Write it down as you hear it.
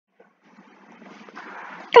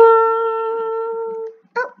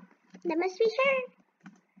That must be her.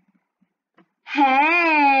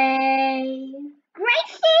 Hey!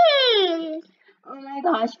 Gracie! Oh my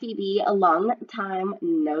gosh, Phoebe, a long time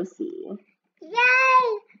no see.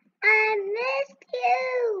 Yay! I missed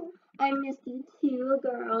you! I missed you too,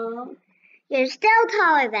 girl. You're still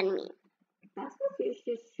taller than me. That's because you're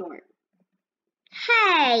just short.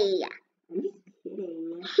 Hey! I'm just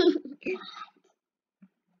kidding.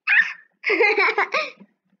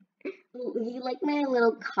 You like my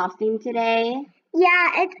little costume today?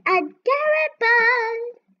 Yeah, it's adorable.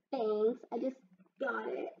 Thanks, I just got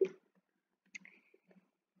it.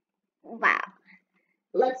 Wow.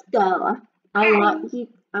 Let's go. I want to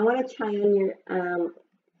try on your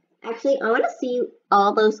actually I want to see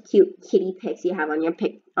all those cute kitty pics you have on your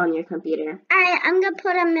computer. Alright, I'm gonna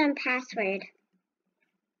put them in password.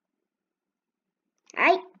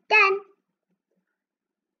 Alright, done.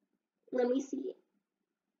 Let me see.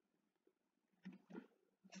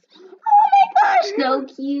 Oh my gosh, so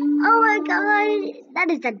cute. Oh my god, that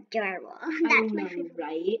is adorable. That's my know, favorite.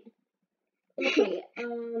 right? Okay,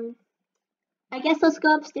 I guess let's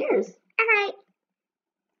go upstairs. Alright.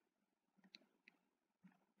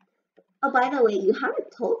 Oh, by the way, you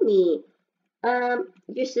haven't told me.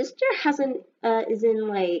 Your sister is in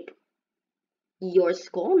like your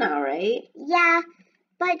school now, right? Yeah,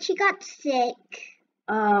 but she got sick.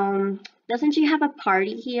 Doesn't she have a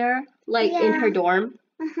party here, like in her dorm?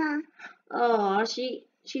 Oh, she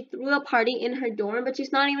threw a party in her dorm, but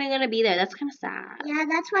she's not even gonna be there. That's kind of sad. Yeah,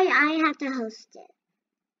 that's why I have to host it.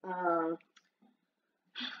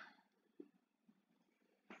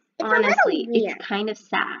 Honestly, it's kind of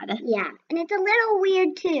sad. Yeah, and it's a little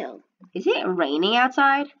weird too. Is it raining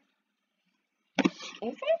outside? Is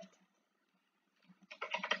it?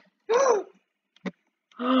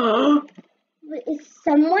 Is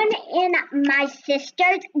someone in my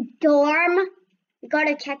sister's dorm? We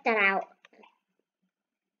gotta check that out.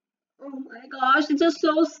 Oh my gosh, this is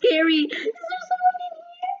so scary. Is there someone in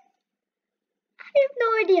here? I have no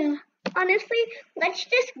idea. Honestly, let's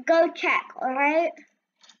just go check, alright?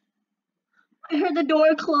 I heard the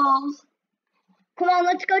door close. Come on,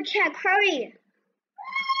 let's go check. Hurry.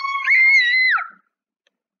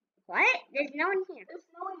 What? There's no one here. There's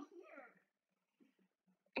no one here.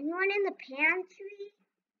 Anyone in the pantry?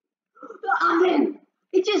 The oven!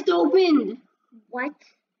 It just opened. What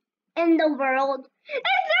in the world?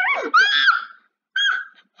 A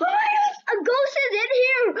ghost is in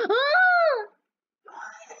here!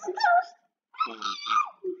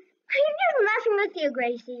 I'm just messing with you,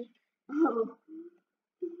 Gracie. Oh.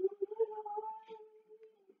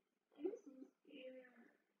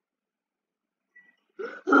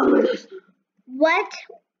 Oh my gosh. What?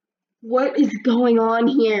 What is going on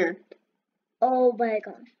here? Oh my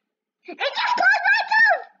gosh. It just closed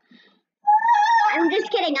myself! I'm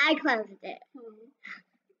just kidding, I closed it.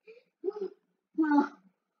 Well,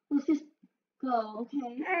 let's just go,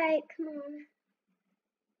 okay? Alright, come on.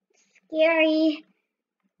 Scary.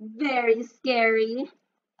 Very scary.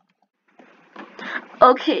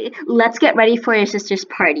 Okay, let's get ready for your sister's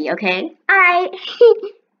party, okay? Alright.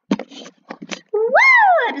 Woo!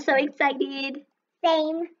 I'm so excited.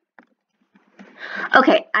 Same.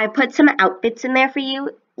 Okay, I put some outfits in there for you.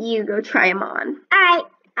 You go try them on. Alright,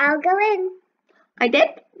 I'll go in. I did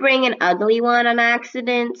bring an ugly one on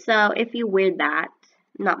accident, so if you wear that,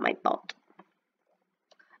 not my fault.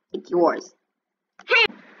 It's yours. Hey.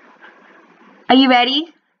 Are you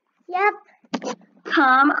ready? Yep.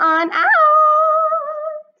 Come on out.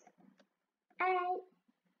 Alright.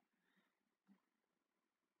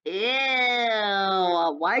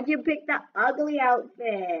 Ew, why'd you pick the ugly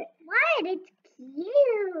outfit? What? It's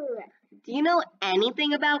cute. Do you know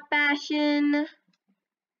anything about fashion?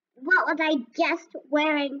 What was I just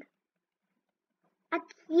wearing? A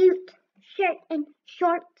cute shirt and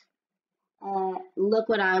shorts. Look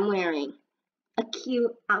what I'm wearing. A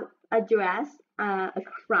cute a dress, a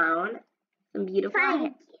crown, some beautiful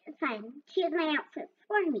hair. Fine. Choose my outfit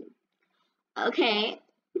for me. Okay.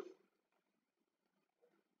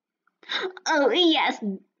 Oh, yes,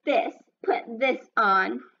 this. Put this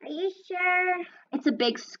on. Are you sure? It's a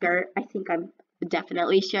big skirt. I think I'm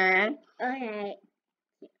definitely sure. Okay.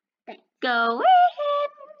 Go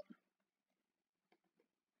ahead.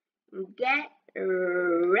 Get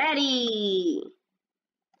ready.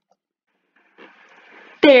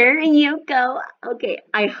 There you go. Okay,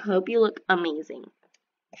 I hope you look amazing.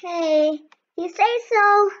 Okay, you say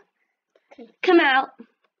so. Okay. Come out.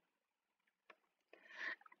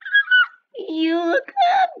 You look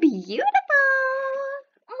beautiful.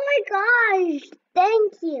 Oh my gosh,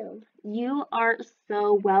 thank you. You are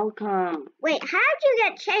so welcome. Wait, how did you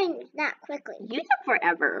get changed that quickly? You took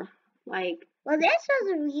forever. Like, well, this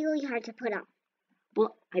was really hard to put on.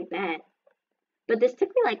 well, I bet. But this took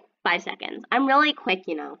me like 5 seconds. I'm really quick,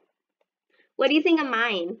 you know. What do you think of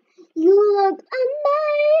mine? You look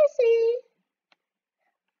amazing.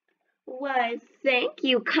 Why, thank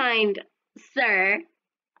you, kind sir.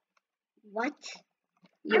 What?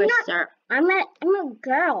 You're a sir. I'm a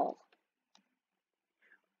girl.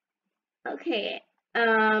 Okay.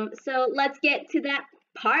 So let's get to that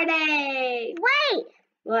party. Wait!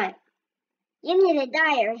 What? You need to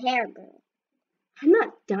dye your hair, girl. I'm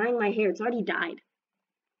not dyeing my hair. It's already dyed.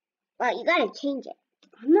 Well, you gotta change it.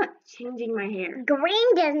 I'm not changing my hair.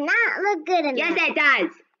 Green does not look good enough. Yes, it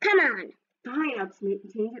does. Come on. Fine, I'll change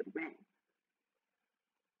it red.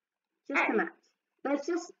 Just to match. Let's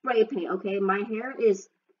just spray paint, okay? My hair is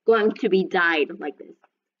going to be dyed like this.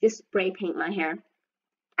 Just spray paint my hair.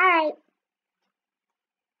 Alright.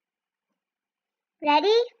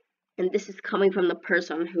 Ready? And this is coming from the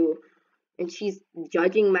person who, and she's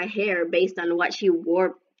judging my hair based on what she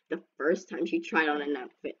wore the first time she tried on an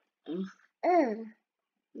outfit. Ugh. Ugh.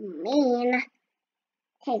 Mean.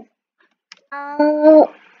 Okay.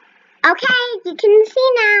 Oh. Okay, you can see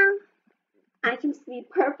now. I can see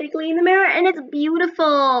perfectly in the mirror, and it's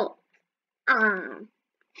beautiful. Now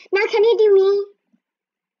can you do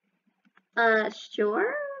me?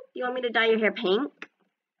 Sure. Do you want me to dye your hair pink?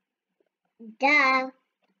 Duh.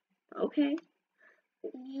 Okay.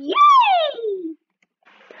 Yay!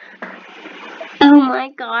 Oh my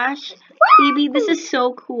gosh. Phoebe, this is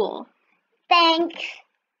so cool. Thanks.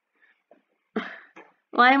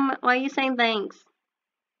 Why are you saying thanks?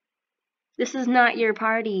 This is not your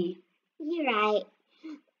party. You're right.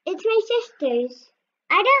 It's my sister's.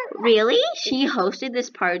 I don't... Really? She hosted this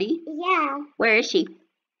party? Yeah. Where is she?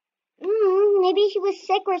 Maybe she was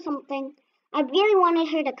sick or something. I really wanted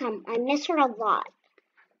her to come. I miss her a lot.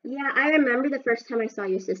 Yeah, I remember the first time I saw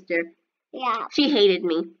your sister. Yeah. She hated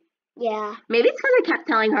me. Yeah. Maybe it's because I kept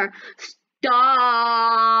telling her,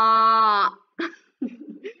 stop!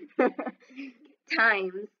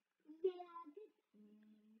 Times.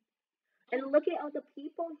 And look at all the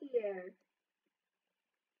people here.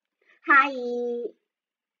 Hi.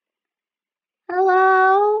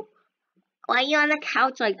 Hello. Why are you on the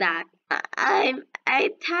couch like that? I'm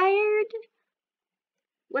tired.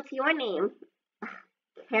 What's your name?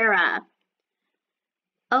 Kara.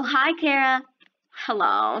 Oh, hi, Kara.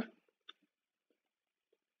 Hello.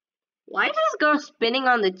 Why is this girl spinning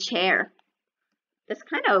on the chair? It's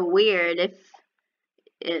kind of weird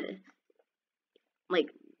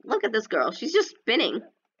like, look at this girl. She's just spinning.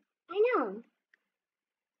 I know.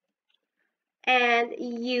 And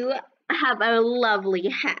you have a lovely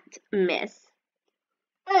hat, miss.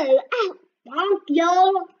 Oh, thank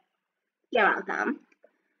you. You're welcome.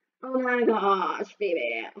 Oh my gosh,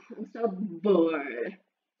 baby. I'm so bored.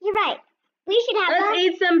 You're right. We should have Let's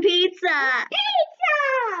eat some pizza.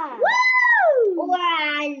 pizza. Woo! Or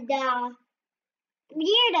as the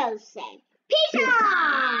weirdos say, pizza.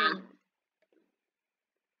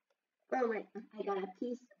 Oh my, I got a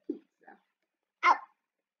piece of pizza. Oh.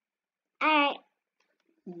 Alright.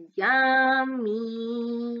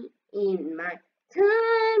 Yummy in my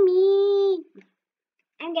tummy.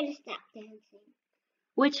 I'm gonna stop dancing.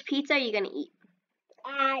 Which pizza are you gonna eat?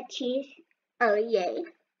 Cheese. Oh, yay.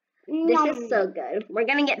 No. This is so good. We're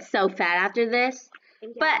gonna get so fat after this,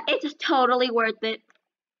 but it's totally worth it.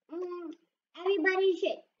 Everybody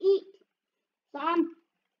should eat some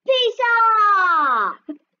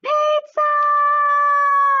pizza. Pizza!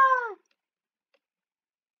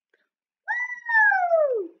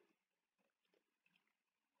 Woo!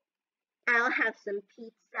 I'll have some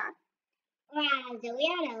pizza. Or as the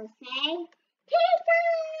weirdos say, pizza.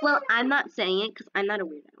 Well, I'm not saying it because I'm not a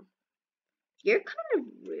weirdo. You're kind of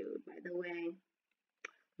rude, by the way.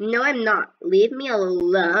 No, I'm not. Leave me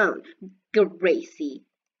alone, Gracie.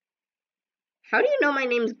 How do you know my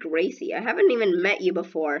name's Gracie? I haven't even met you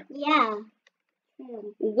before. Yeah.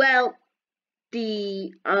 Well,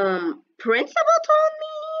 the principal told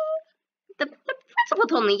me. The principal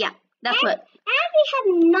told me. Yeah, that's what. And we have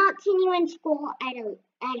not seen you in school at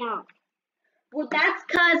all. Well, that's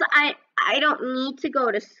because I don't need to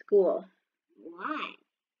go to school. Why?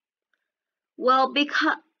 Well,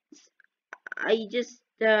 because I just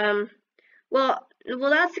well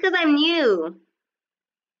that's because I'm new.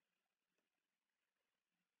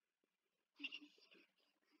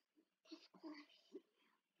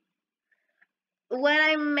 What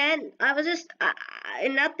I meant, I was just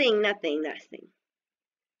nothing. Maybe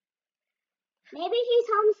she's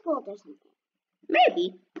homeschooled or something.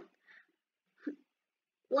 Maybe.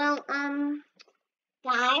 Well,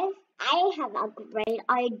 Guys, I have a great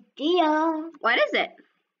idea. what is it?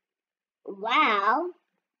 Wow.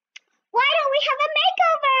 Why don't we have a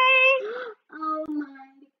makeover? Oh my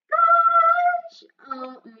gosh!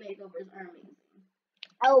 Oh, makeovers are amazing.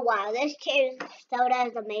 Oh wow, this cherry soda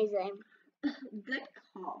is amazing. Good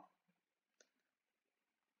call.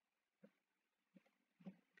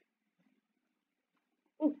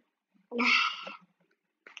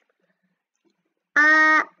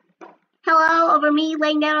 Hello, over me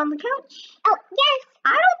laying down on the couch. Oh yes.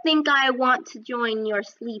 I don't think I want to join your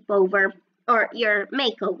sleepover, or your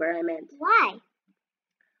makeover, I meant. Why?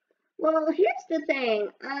 Well, here's the thing.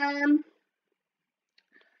 I'm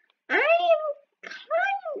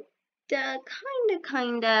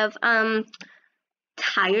kind of,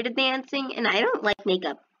 tired of dancing, and I don't like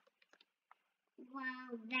makeup.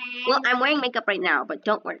 Well then. Well, I'm wearing makeup right now, but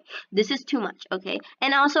don't worry. This is too much, okay?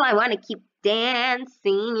 And also, I want to keep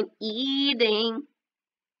dancing and eating.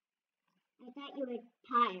 I thought you were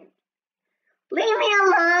tired. Leave me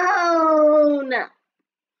alone!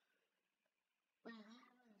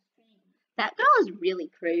 That girl is really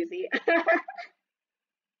crazy.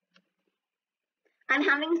 I'm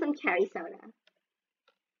having some cherry soda.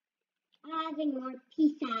 Having more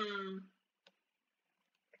pizza.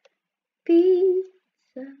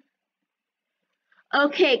 Pizza.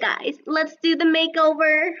 Okay, guys, let's do the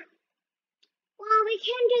makeover. Well, we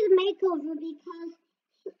can't do the makeover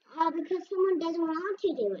because someone doesn't want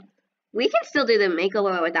to do it. We can still do the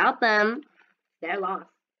makeover without them. They're lost.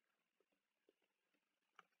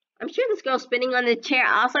 I'm sure this girl spinning on the chair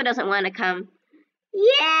also doesn't want to come.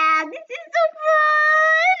 Yeah, this is so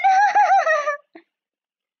fun!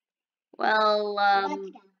 Well, Let's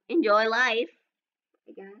go. enjoy life,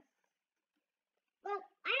 I guess. Well,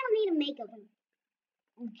 I don't need a makeover.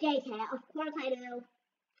 JK, of course I do.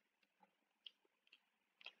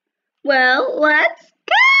 Well, let's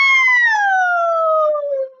go!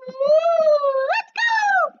 Let's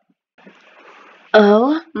go!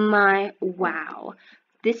 Oh my wow.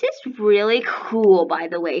 This is really cool, by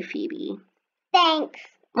the way, Phoebe. Thanks.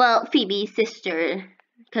 Well, Phoebe's sister,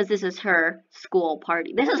 because this is her school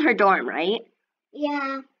party. This is her dorm, right?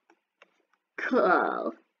 Yeah.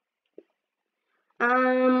 Cool.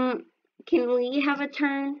 Can we have a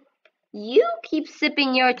turn? You keep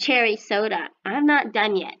sipping your cherry soda. I'm not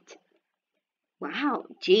done yet. Wow,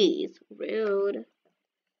 geez, rude.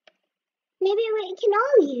 Maybe we can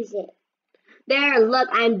all use it. There, look,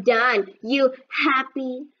 I'm done. You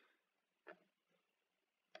happy?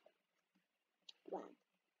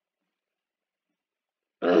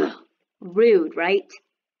 Ugh, rude, right?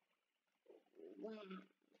 Wow.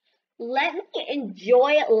 Let me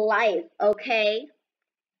enjoy life, okay?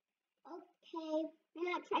 Okay, I'm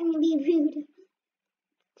not trying to be rude.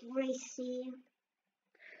 Gracie.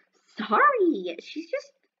 Sorry, she's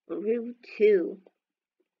just rude too.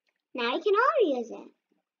 Now we can all use it.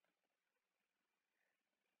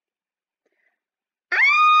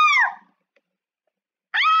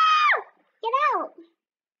 Get out.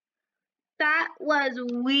 That was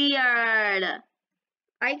weird.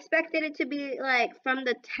 I expected it to be like from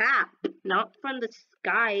the tap, not from the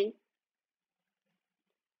sky.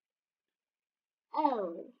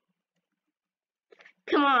 Oh.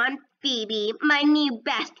 Come on, Phoebe, my new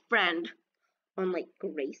best friend. Unlike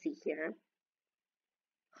Gracie here.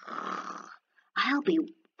 I'll be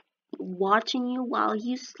watching you while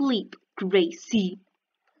you sleep, Gracie.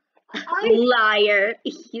 Liar.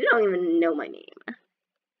 You don't even know my name.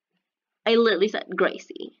 I literally said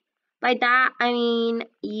Gracie. By that, I mean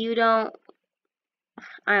you don't...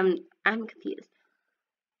 I'm confused.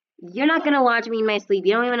 You're not gonna watch me in my sleep.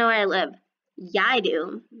 You don't even know where I live. Yeah, I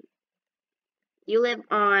do. You live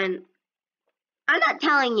on... I'm not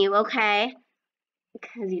telling you, okay?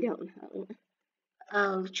 Because you don't know.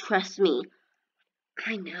 Oh, trust me.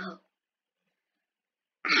 I know.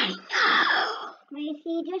 I know.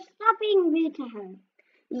 Gracie, just stop being rude to her.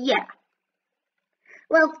 Yeah.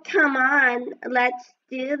 Well, come on. Let's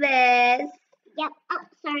do this. Yep. Oh,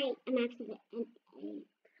 sorry. An accident.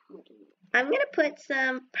 I'm going to put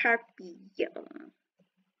some perfume.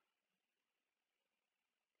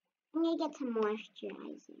 I'm going to get some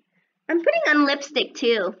moisturizer. I'm putting on lipstick,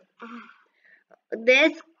 too.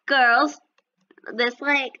 This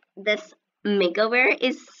makeover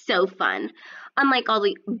is so fun. Unlike all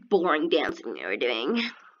the boring dancing they were doing.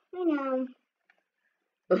 I know.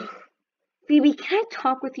 Ugh. Phoebe, can I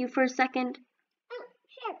talk with you for a second? Oh,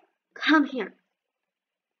 sure. Come here.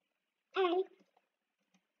 Hey.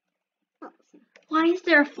 Oh, why is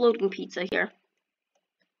there a floating pizza here?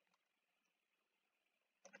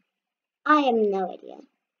 I have no idea.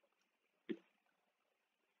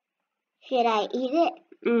 Should I eat it?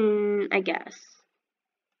 I guess.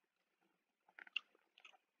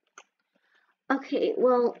 Okay,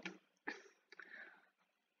 well,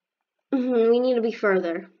 we need to be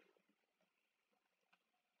further.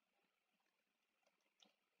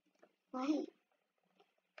 Why?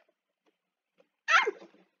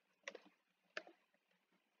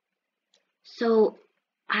 So,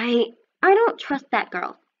 I don't trust that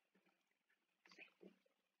girl.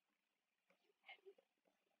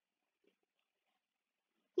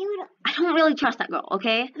 I don't really trust that girl,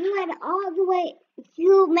 okay?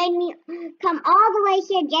 You made me come all the way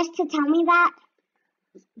here just to tell me that?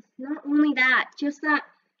 Not only that, just that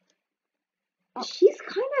she's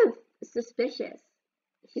kind of suspicious.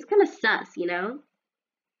 She's kind of sus, you know?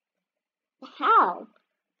 How?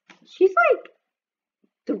 She's like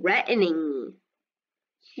threatening me.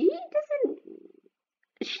 She doesn't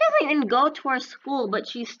even go to our school, but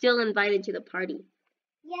she's still invited to the party.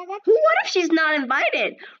 Yeah, that's... What if she's not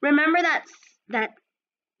invited? Remember that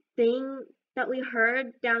thing that we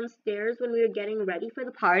heard downstairs when we were getting ready for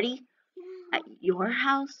the party? Yeah. At your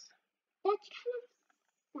house? That's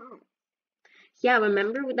kind of sad. Yeah,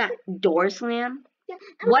 remember with that door slam? Yeah,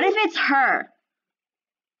 what if it's her?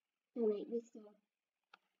 That might be sad.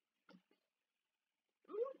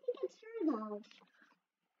 I don't think it's her though.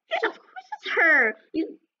 Yes, of course it's her.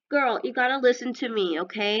 You gotta listen to me,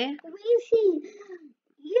 okay? Gracie,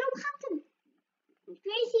 you don't have to.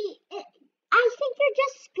 Gracie, I think you're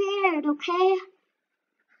just scared, okay?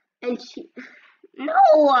 And she, no.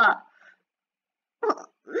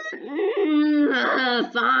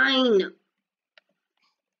 Fine.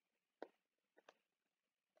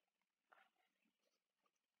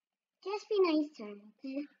 Just be nice to her,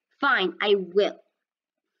 okay? Fine, I will.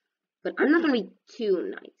 But I'm not gonna be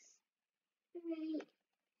too nice. Alright.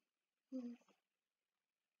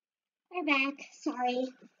 We're back. Sorry.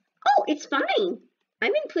 Oh, it's fine.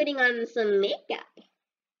 I've been putting on some makeup.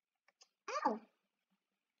 Oh.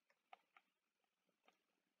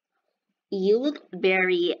 You look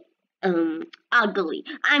very, ugly.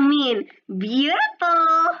 I mean,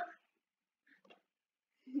 beautiful.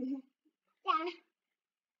 Yeah.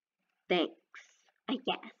 Thanks, I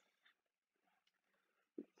guess.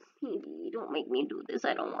 Maybe don't make me do this.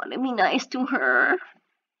 I don't want to be nice to her.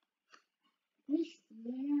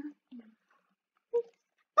 Yeah.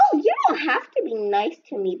 Oh, you don't have to be nice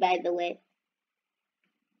to me, by the way.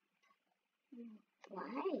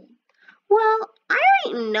 Why? Well, I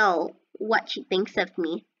already know what she thinks of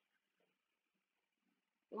me.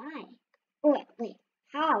 Why? Oh, wait.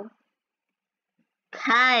 How?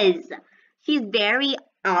 'Cause she's very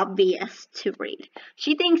obvious to read.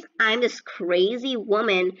 She thinks I'm this crazy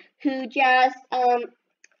woman who just, I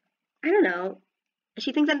don't know.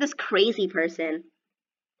 She thinks I'm this crazy person.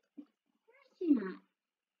 Of course you're not.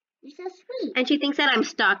 You're so sweet. And she thinks that I'm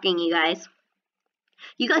stalking you guys.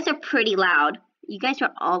 You guys are pretty loud. You guys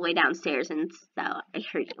are all the way downstairs, and so I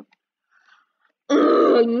heard you.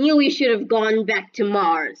 Ugh, I knew we should have gone back to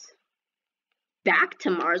Mars. Back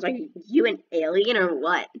to Mars? Are you an alien or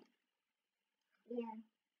what? Yeah.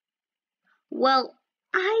 Well,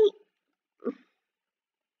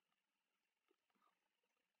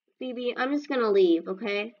 Phoebe, I'm just gonna leave,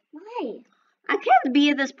 okay? Why? I can't be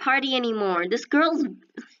at this party anymore. This girl's...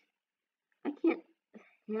 I can't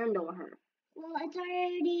handle her. Well, it's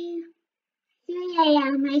already 3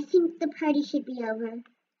 a.m. I think the party should be over.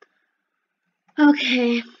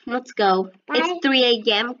 Okay, let's go. Bye. It's 3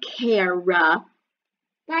 a.m. Kara.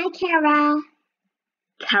 Bye, Kara.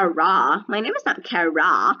 Kara? My name is not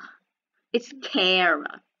Kara. It's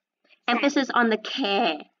Kara. Emphasis on the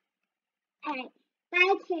K. Alright.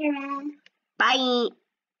 Bye, Kara. Bye.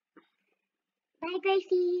 Bye,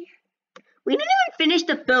 Gracie. We didn't even finish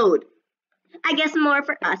the food. I guess more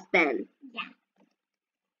for us then. Yeah.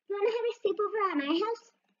 You want to have a sleepover at my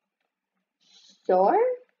house? Sure.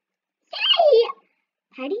 Yay!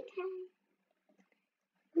 Party time.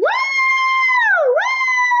 Woo!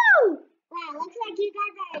 Woo! Wow, looks like you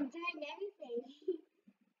guys are enjoying everything.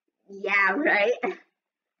 Yeah, right?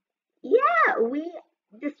 Yeah, we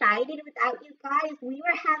decided without you guys, we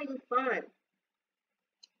were having fun.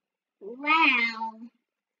 Wow.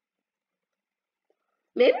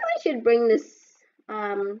 Maybe we should bring this,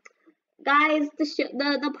 guys,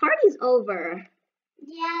 the party's over.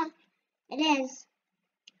 Yeah, it is.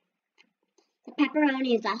 The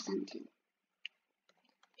pepperoni is awesome too.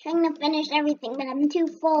 Trying to finish everything, but I'm too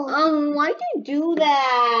full. Why'd you do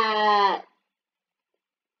that?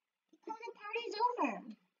 Because the party's over.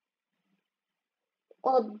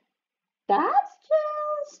 Well, that's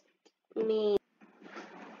just me.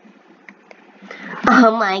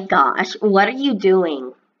 Oh my gosh, what are you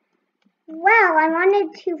doing? Well, I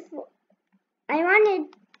wanted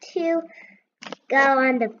to go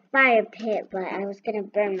on the fire pit, but I was gonna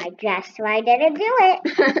burn my dress, so I didn't do it.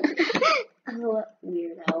 Oh,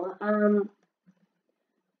 weirdo.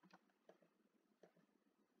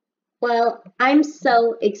 Well, I'm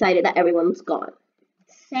so excited that everyone's gone.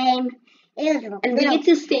 Same. It was And we get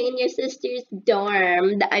to stay in your sister's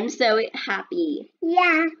dorm. I'm so happy.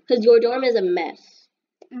 Yeah. Because your dorm is a mess.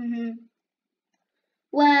 Mhm.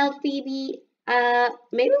 Well, Phoebe,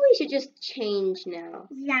 maybe we should just change now.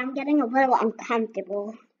 Yeah, I'm getting a little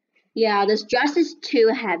uncomfortable. Yeah, this dress is too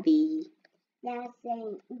heavy. Yeah,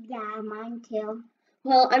 same. Yeah, mine too.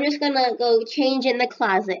 Well, I'm just gonna go change in the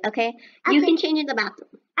closet, okay? You can change in the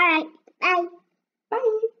bathroom. Alright, bye.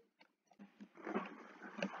 Bye.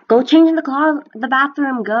 Go change in the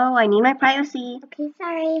bathroom. Go. I need my privacy. Okay,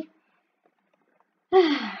 sorry. What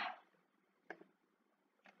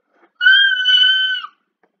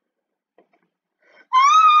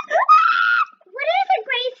is it,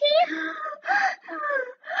 Gracie?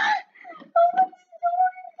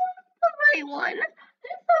 The right one.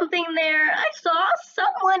 There's something there. I saw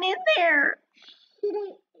someone in there. Should I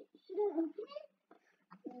open it?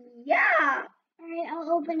 Yeah. Alright,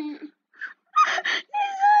 I'll open it.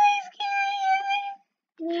 It's so scary.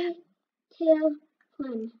 3, 2,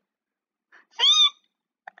 1. Wait.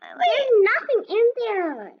 There's nothing in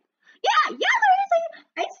there. Yeah, there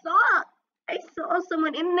is. I saw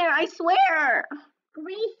someone in there. I swear.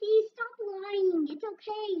 Gracie, stop lying. It's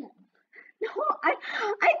okay. No,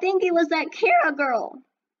 I think it was that Kara girl.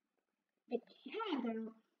 The Kara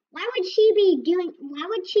girl. Why would she be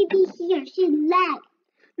here? She left.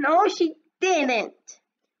 No, she didn't.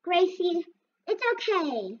 Gracie, it's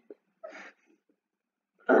okay.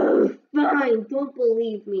 Fine, don't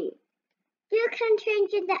believe me. You can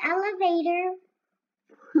change in the elevator.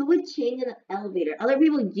 Who would change in the elevator? Other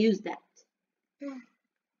people use that. You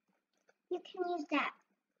can use that.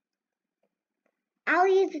 I'll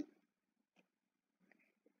use it.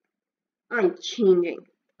 I'm changing.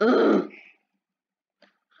 Ugh.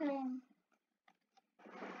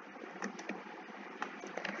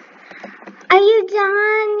 Are you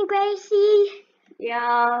done, Gracie?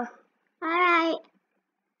 Yeah. Alright.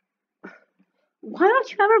 Why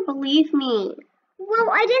don't you ever believe me? Well,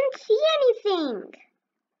 I didn't see anything.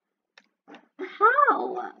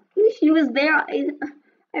 How? She was there.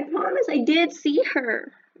 I promise I did see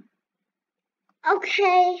her.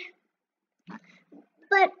 Okay.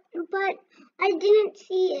 But I didn't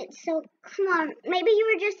see it, so come on. Maybe you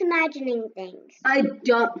were just imagining things. I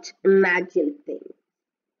don't imagine things.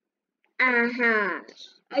 Uh-huh.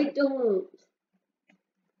 I don't.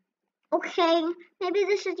 Okay, maybe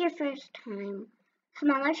this is your first time.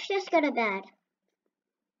 Come on, let's just go to bed.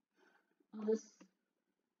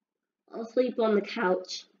 I'll sleep on the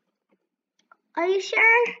couch. Are you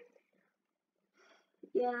sure?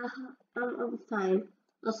 Yeah, I'm fine.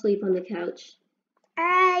 I'll sleep on the couch.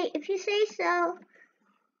 Alright, if you say so.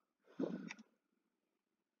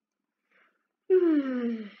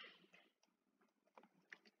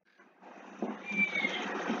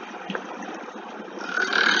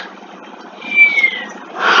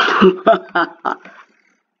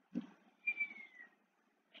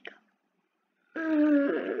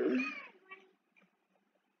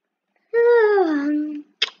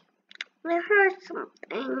 I heard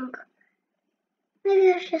something. Maybe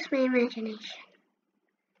that's just my imagination.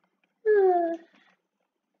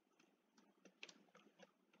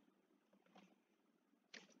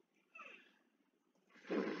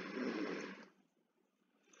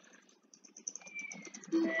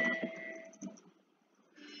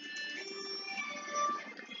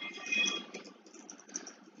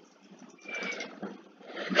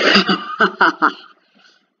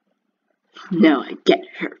 Now I get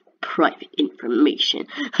her private information.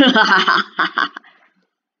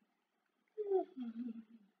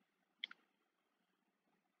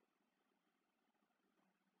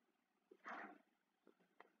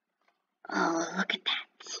 Oh, look at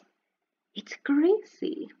that. It's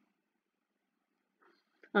Gracie.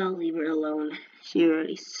 I'll leave her alone. She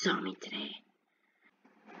already saw me today.